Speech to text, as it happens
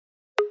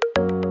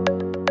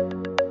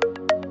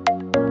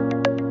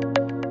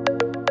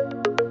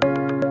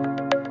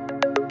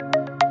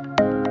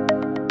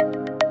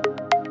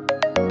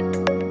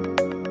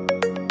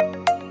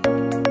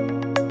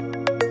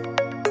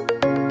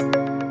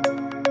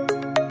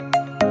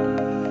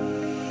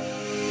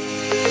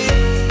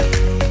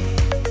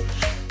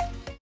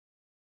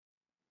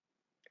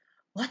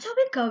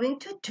going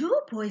to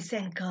do, boys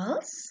and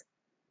girls?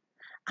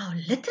 Our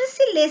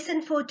literacy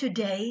lesson for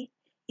today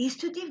is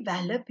to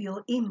develop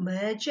your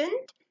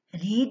emergent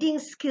reading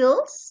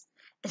skills,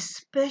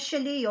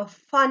 especially your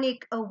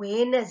phonic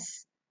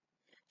awareness.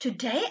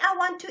 Today, I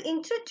want to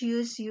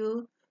introduce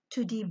you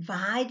to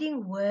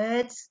dividing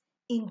words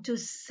into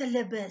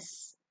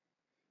syllables.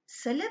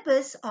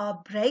 Syllables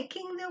are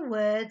breaking the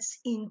words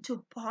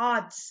into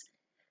parts.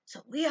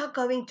 So we are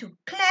going to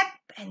clap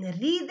and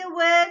read the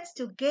words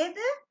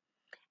together,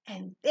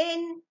 and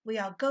then we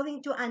are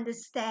going to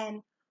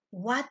understand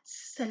what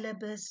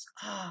syllables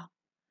are.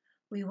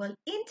 We will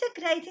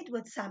integrate it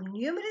with some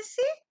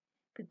numeracy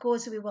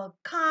because we will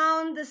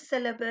count the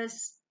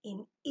syllables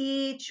in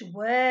each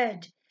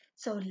word.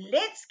 So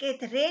let's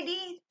get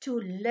ready to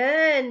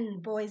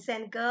learn, boys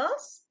and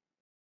girls.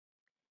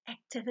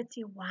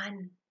 Activity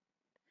 1.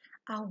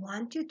 I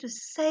want you to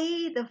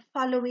say the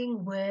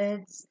following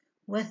words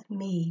with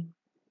me.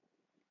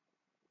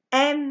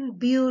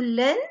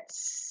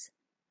 Ambulance,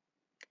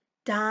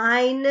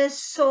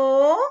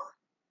 dinosaur,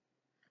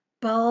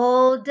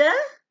 boulder,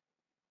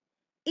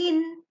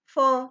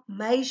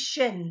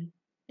 information.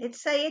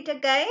 Let's say it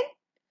again.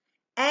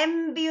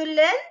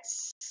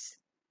 Ambulance,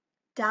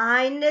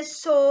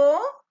 dinosaur,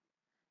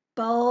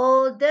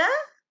 boulder,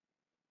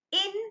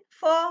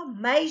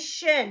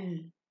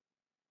 information.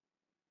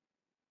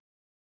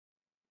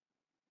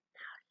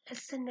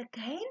 Listen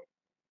again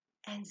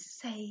and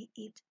say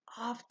it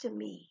after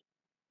me.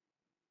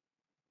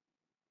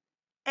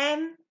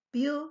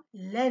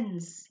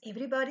 Ambulance.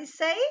 Everybody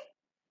say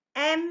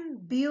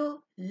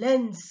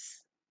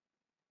ambulance.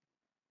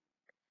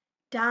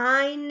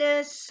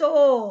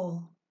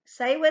 Dinosaur.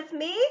 Say with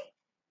me.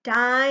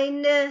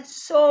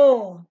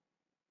 Dinosaur.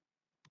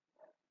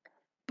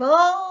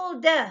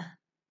 Boulder.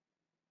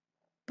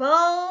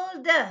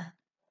 Boulder.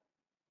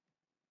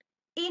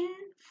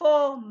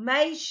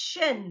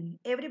 Information.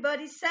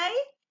 Everybody say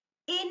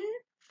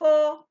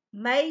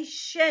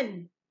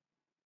information.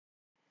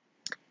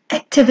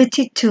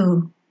 Activity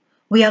 2.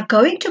 We are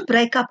going to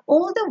break up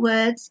all the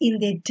words in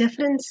their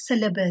different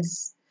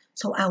syllables.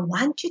 So I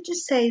want you to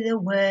say the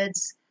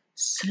words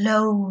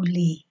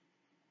slowly.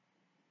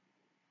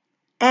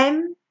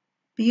 Ambulance,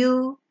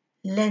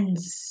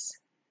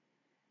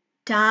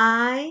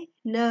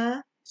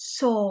 dinosaur,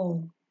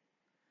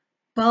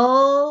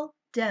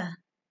 boulder,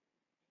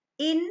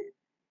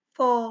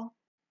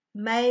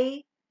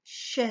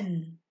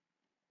 information.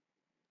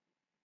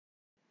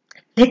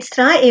 Let's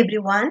try,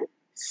 everyone.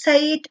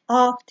 Say it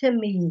after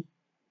me.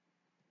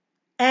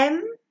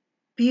 Ambulance,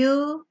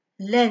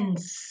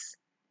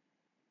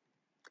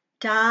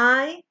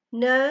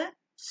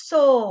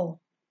 dinosaur,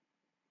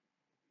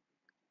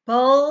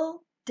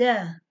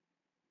 boulder,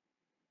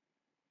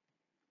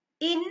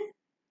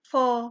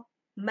 information.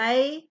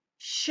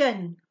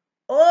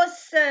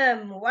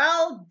 Awesome!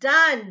 Well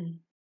done!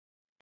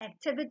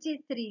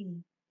 Activity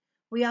 3.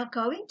 We are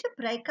going to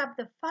break up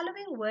the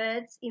following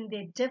words in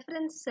their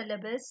different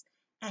syllables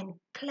and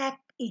clap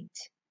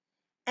it.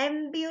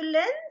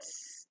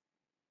 Ambulance,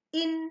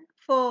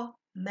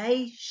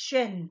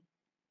 information.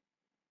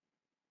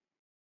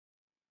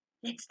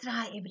 Let's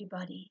try,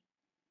 everybody.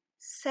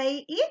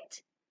 Say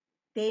it,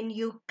 then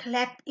you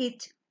clap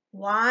it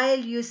while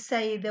you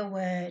say the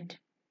word.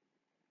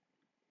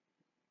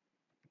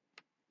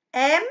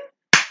 Ambulance,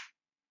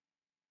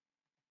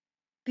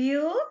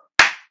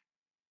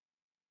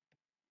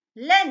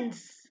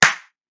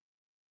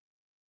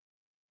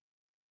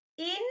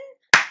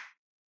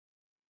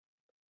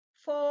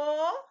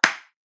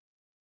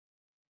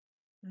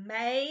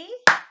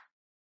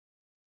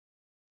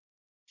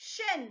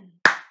 information.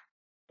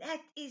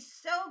 That is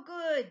so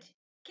good.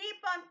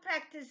 Keep on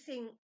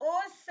practicing.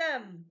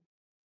 Awesome.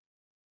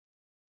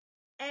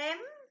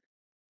 Ambulance,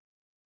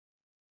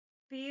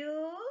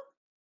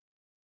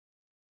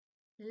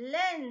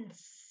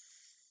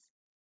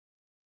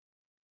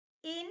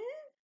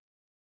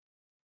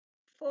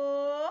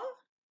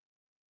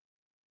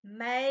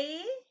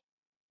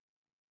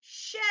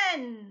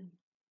 information.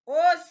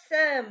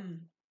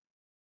 Awesome.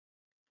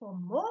 For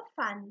more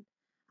fun,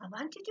 I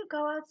want you to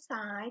go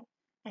outside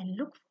and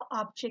look for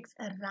objects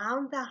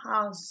around the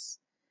house.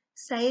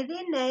 Say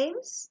their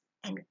names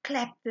and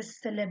clap the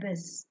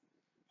syllables.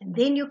 And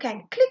then you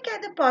can click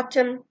at the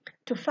bottom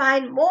to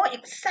find more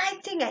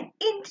exciting and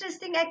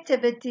interesting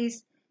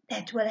activities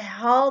that will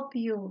help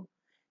you.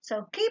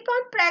 So keep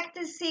on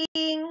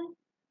practicing.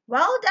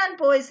 Well done,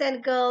 boys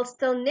and girls.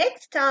 Till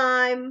next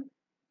time.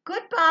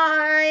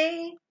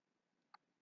 Goodbye.